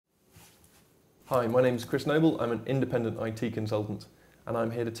Hi, my name is Chris Noble. I'm an independent IT consultant, and I'm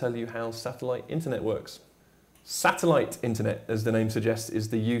here to tell you how satellite internet works. Satellite internet, as the name suggests, is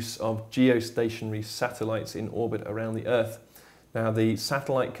the use of geostationary satellites in orbit around the Earth. Now, the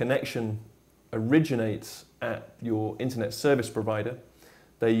satellite connection originates at your internet service provider.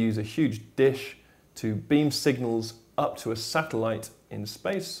 They use a huge dish to beam signals up to a satellite in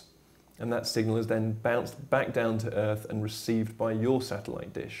space, and that signal is then bounced back down to Earth and received by your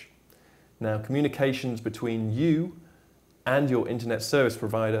satellite dish. Now, communications between you and your internet service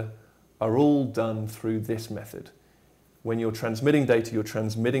provider are all done through this method. When you're transmitting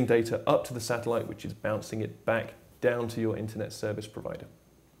data up to the satellite, which is bouncing it back down to your internet service provider.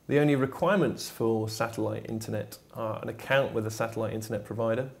 The only requirements for satellite internet are an account with a satellite internet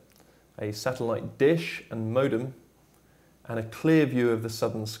provider, a satellite dish and modem, and a clear view of the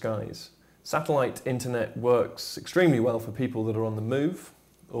southern skies. Satellite internet works extremely well for people that are on the move,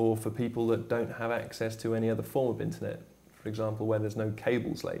 or for people that don't have access to any other form of internet, for example, where there's no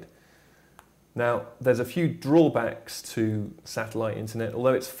cables laid. Now, there's a few drawbacks to satellite internet.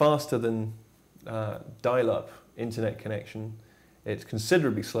 Although it's faster than dial-up internet connection, it's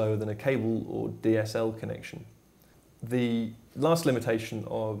considerably slower than a cable or DSL connection. The last limitation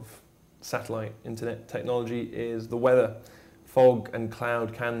of satellite internet technology is the weather. Fog and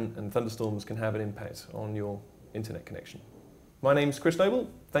cloud and thunderstorms can have an impact on your internet connection. My name's Chris Noble.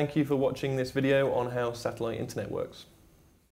 Thank you for watching this video on how satellite internet works.